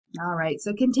All right,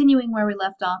 so continuing where we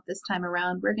left off this time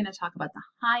around, we're going to talk about the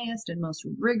highest and most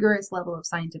rigorous level of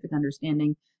scientific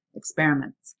understanding,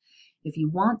 experiments. If you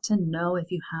want to know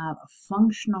if you have a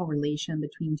functional relation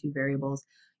between two variables,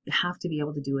 you have to be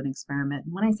able to do an experiment.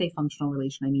 And when I say functional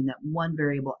relation, I mean that one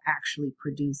variable actually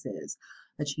produces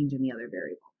a change in the other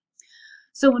variable.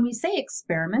 So when we say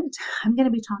experiment, I'm going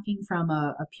to be talking from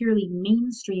a purely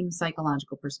mainstream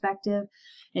psychological perspective.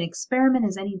 An experiment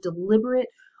is any deliberate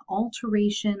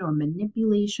alteration or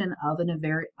manipulation of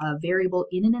a variable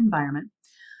in an environment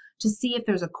to see if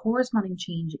there's a corresponding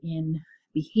change in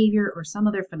behavior or some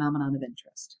other phenomenon of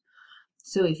interest.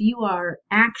 So if you are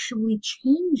actually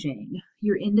changing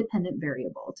your independent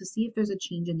variable to see if there's a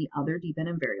change in the other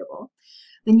dependent variable,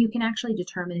 then you can actually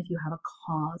determine if you have a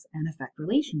cause and effect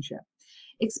relationship.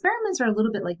 Experiments are a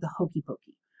little bit like the hokey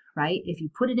pokey, right? If you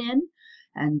put it in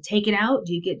and take it out,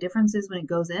 do you get differences when it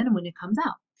goes in and when it comes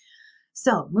out?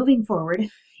 So moving forward,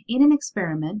 in an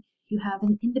experiment, you have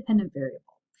an independent variable.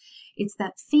 It's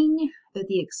that thing that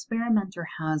the experimenter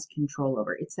has control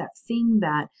over. It's that thing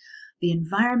that the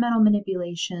environmental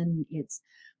manipulation, it's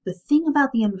the thing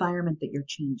about the environment that you're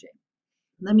changing.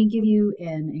 Let me give you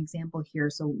an example here.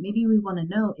 So maybe we want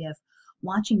to know if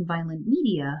watching violent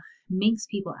media makes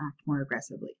people act more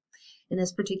aggressively. In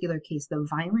this particular case, the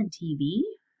violent TV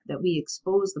that we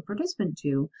expose the participant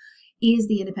to is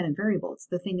the independent variable. It's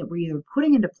the thing that we're either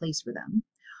putting into place for them,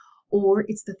 or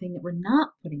it's the thing that we're not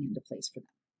putting into place for them.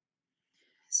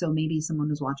 So maybe someone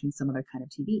was watching some other kind of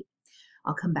TV.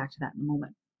 I'll come back to that in a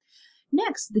moment.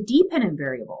 Next, the dependent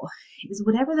variable is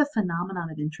whatever the phenomenon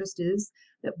of interest is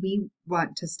that we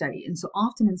want to study. And so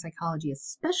often in psychology,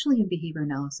 especially in behavior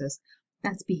analysis,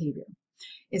 that's behavior.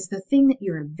 It's the thing that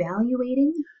you're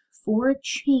evaluating for a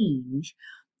change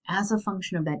as a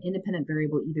function of that independent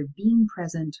variable either being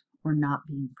present or not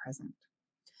being present.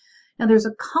 Now, there's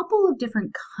a couple of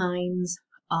different kinds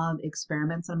of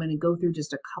experiments. I'm going to go through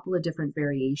just a couple of different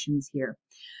variations here.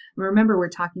 Remember, we're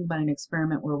talking about an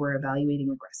experiment where we're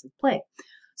evaluating aggressive play.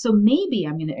 So maybe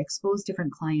I'm going to expose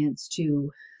different clients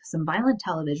to some violent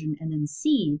television and then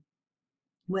see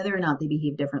whether or not they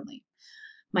behave differently.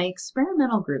 My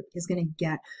experimental group is going to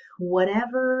get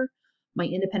whatever my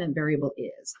independent variable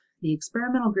is. The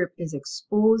experimental group is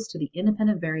exposed to the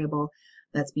independent variable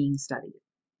that's being studied.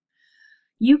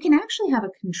 You can actually have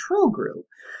a control group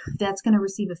that's going to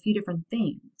receive a few different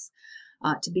things.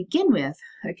 To begin with,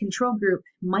 a control group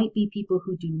might be people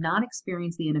who do not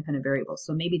experience the independent variable.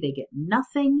 So maybe they get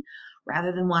nothing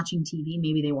rather than watching TV.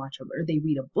 Maybe they watch or they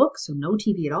read a book, so no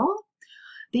TV at all.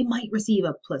 They might receive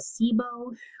a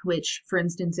placebo, which, for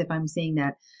instance, if I'm saying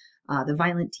that the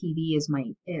violent TV is my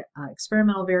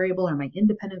experimental variable or my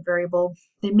independent variable,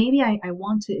 then maybe I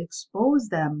want to expose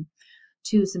them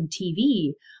to some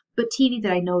TV, but TV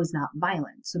that I know is not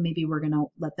violent. So maybe we're going to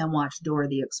let them watch Dora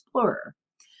the Explorer.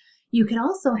 You can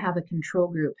also have a control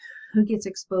group who gets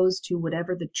exposed to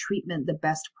whatever the treatment, the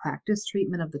best practice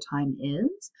treatment of the time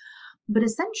is. But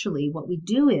essentially what we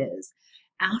do is,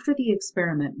 after the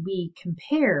experiment, we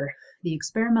compare the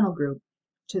experimental group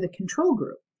to the control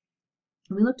group.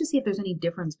 And we look to see if there's any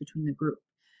difference between the group.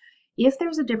 If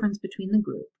there's a difference between the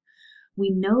group, we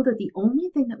know that the only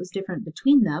thing that was different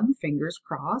between them, fingers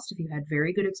crossed, if you had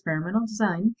very good experimental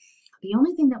design, the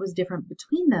only thing that was different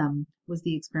between them was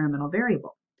the experimental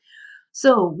variable.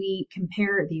 So we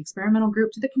compare the experimental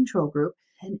group to the control group,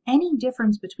 and any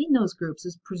difference between those groups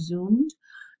is presumed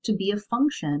to be a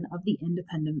function of the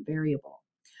independent variable.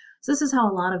 So this is how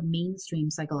a lot of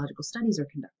mainstream psychological studies are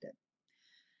conducted.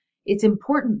 It's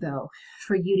important, though,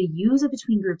 for you to use a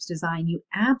between groups design, you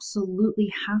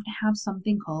absolutely have to have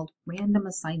something called random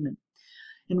assignment.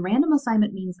 And random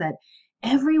assignment means that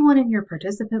everyone in your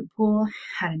participant pool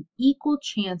had an equal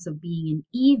chance of being in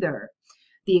either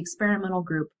the experimental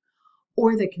group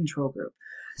or the control group.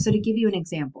 So to give you an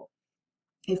example,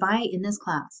 if I in this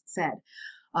class said,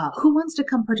 who wants to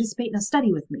come participate in a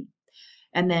study with me?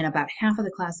 And then about half of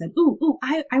the class said,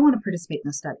 I want to participate in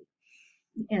a study.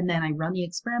 And then I run the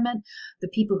experiment. The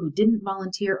people who didn't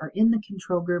volunteer are in the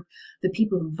control group. The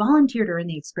people who volunteered are in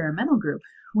the experimental group.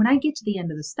 When I get to the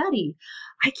end of the study,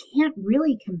 I can't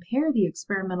really compare the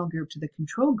experimental group to the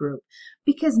control group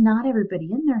because not everybody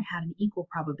in there had an equal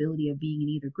probability of being in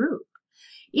either group.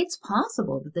 It's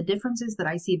possible that the differences that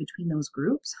I see between those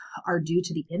groups are due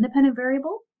to the independent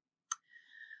variable,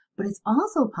 but it's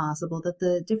also possible that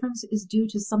the difference is due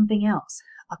to something else,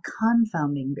 a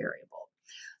confounding variable.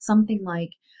 Something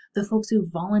like the folks who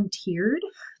volunteered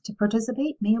to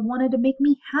participate may have wanted to make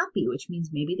me happy, which means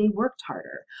maybe they worked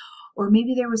harder. Or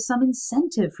maybe there was some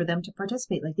incentive for them to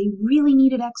participate, like they really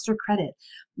needed extra credit,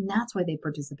 and that's why they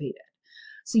participated.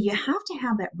 So you have to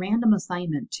have that random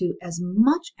assignment to, as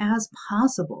much as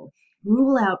possible,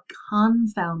 rule out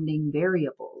confounding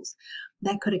variables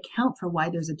that could account for why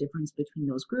there's a difference between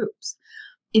those groups.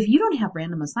 If you don't have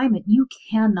random assignment, you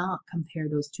cannot compare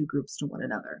those two groups to one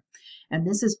another. And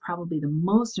this is probably the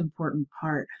most important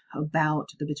part about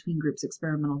the between groups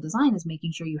experimental design, is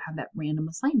making sure you have that random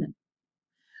assignment.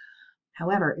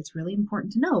 However, it's really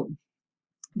important to note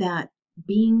that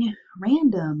being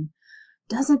random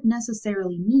doesn't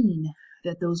necessarily mean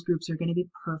that those groups are going to be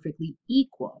perfectly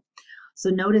equal. So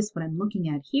notice what I'm looking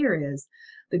at here is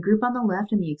the group on the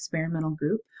left in the experimental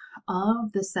group.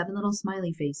 Of the 7 little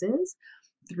smiley faces,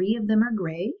 3 of them are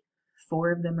gray,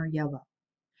 4 of them are yellow.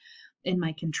 In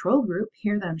my control group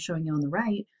here that I'm showing you on the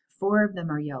right, 4 of them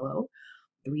are yellow,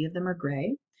 3 of them are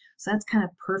gray. So that's kind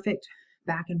of perfect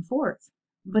back and forth.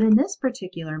 But in this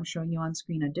particular, I'm showing you on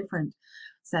screen a different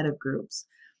set of groups.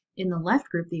 In the left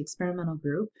group, the experimental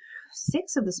group,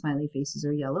 6 of the smiley faces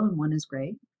are yellow and 1 is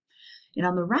gray. And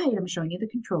on the right, I'm showing you the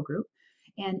control group.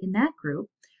 And in that group,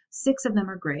 6 of them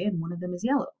are gray and 1 of them is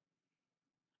yellow.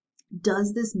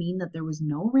 Does this mean that there was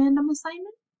no random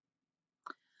assignment?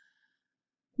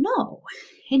 No.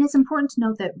 And it's important to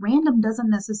note that random doesn't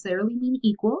necessarily mean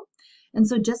equal. And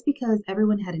so just because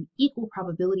everyone had an equal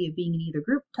probability of being in either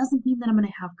group doesn't mean that I'm going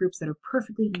to have groups that are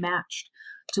perfectly matched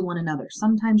to one another.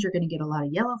 Sometimes you're going to get a lot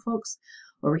of yellow folks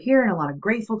over here and a lot of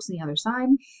gray folks on the other side.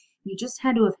 You just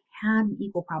had to have had an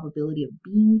equal probability of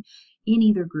being in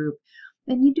either group.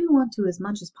 And you do want to, as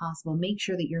much as possible, make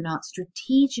sure that you're not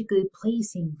strategically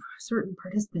placing certain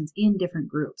participants in different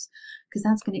groups, because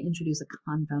that's going to introduce a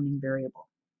confounding variable.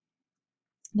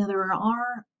 Now, there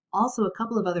are also a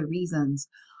couple of other reasons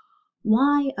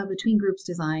why a between groups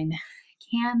design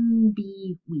can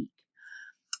be weak.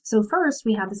 So first,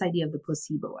 we have this idea of the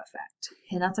placebo effect,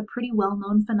 and that's a pretty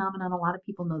well-known phenomenon. A lot of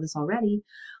people know this already,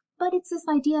 but it's this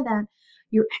idea that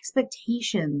your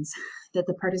expectations that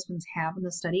the participants have in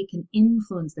the study can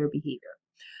influence their behavior.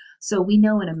 So we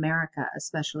know in America,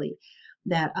 especially,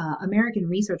 that American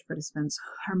research participants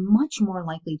are much more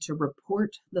likely to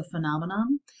report the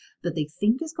phenomenon that they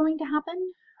think is going to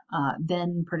happen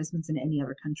than participants in any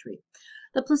other country.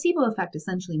 The placebo effect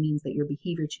essentially means that your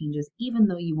behavior changes even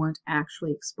though you weren't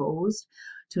actually exposed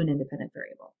to an independent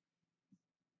variable.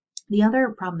 The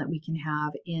other problem that we can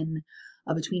have in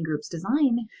a between groups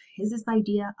design is this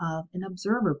idea of an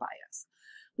observer bias,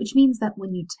 which means that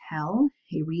when you tell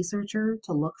a researcher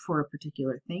to look for a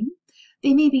particular thing,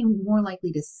 they may be more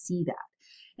likely to see that,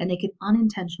 and they could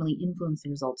unintentionally influence the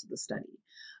results of the study.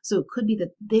 So it could be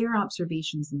that their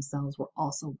observations themselves were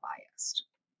also biased.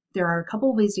 There are a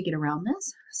couple of ways to get around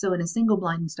this. So in a single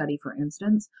blind study, for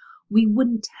instance, we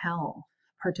wouldn't tell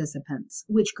participants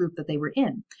which group that they were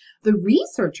in. The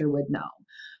researcher would know,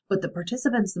 but the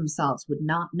participants themselves would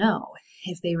not know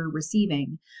if they were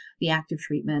receiving the active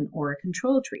treatment or a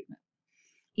control treatment.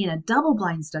 In a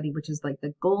double-blind study, which is like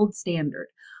the gold standard,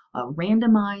 a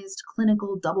randomized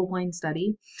clinical double-blind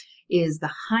study is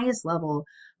the highest level,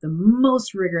 the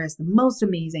most rigorous, the most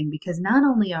amazing, because not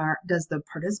only does the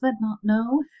participant not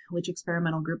know which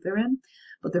experimental group they're in,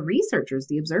 but the researchers,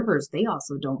 the observers, they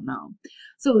also don't know.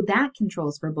 So that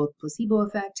controls for both placebo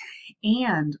effect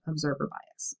and observer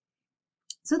bias.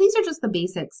 So these are just the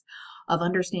basics of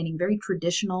understanding very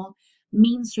traditional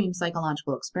mainstream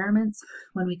psychological experiments.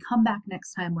 When we come back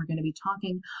next time, we're going to be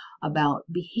talking about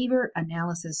behavior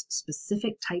analysis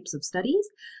specific types of studies,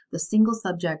 the single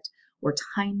subject or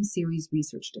time series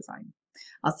research design.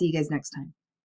 I'll see you guys next time.